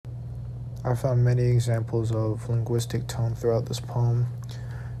I found many examples of linguistic tone throughout this poem.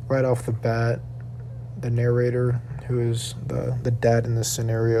 Right off the bat, the narrator, who is the dad in this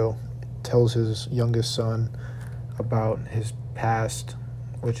scenario, tells his youngest son about his past,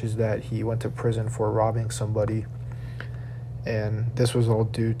 which is that he went to prison for robbing somebody. And this was all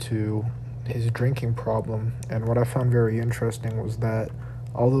due to his drinking problem. And what I found very interesting was that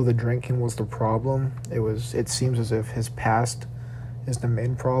although the drinking was the problem, it seems as if his past is the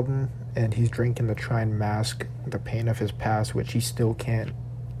main problem, and he's drinking to try and mask the pain of his past, which he still can't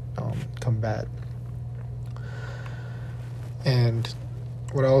combat. And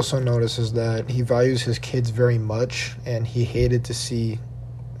what I also noticed is that he values his kids very much, and he hated to see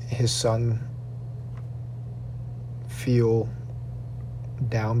his son feel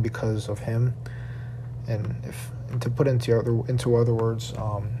down because of him. And to put into other words,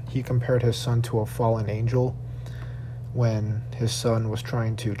 he compared his son to a fallen angel when his son was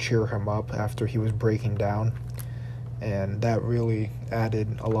trying to cheer him up after he was breaking down. And that really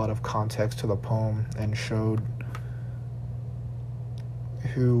added a lot of context to the poem and showed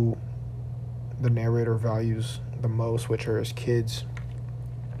who the narrator values the most, which are his kids.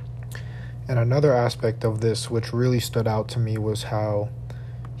 And another aspect of this which really stood out to me was how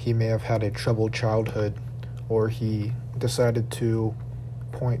he may have had a troubled childhood, or he decided to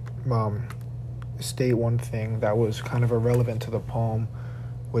state one thing that was kind of irrelevant to the poem,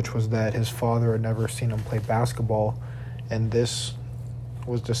 which was that his father had never seen him play basketball. And this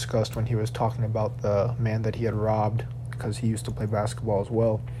was discussed when he was talking about the man that he had robbed, because he used to play basketball as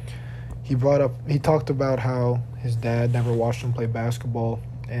well. He talked about how his dad never watched him play basketball,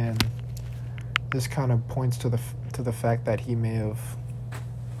 and this kind of points to the fact that he may have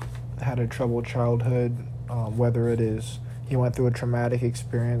had a troubled childhood, whether it is he went through a traumatic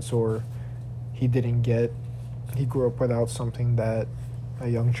experience or he grew up without something that a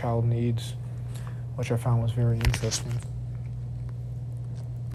young child needs, which I found was very interesting.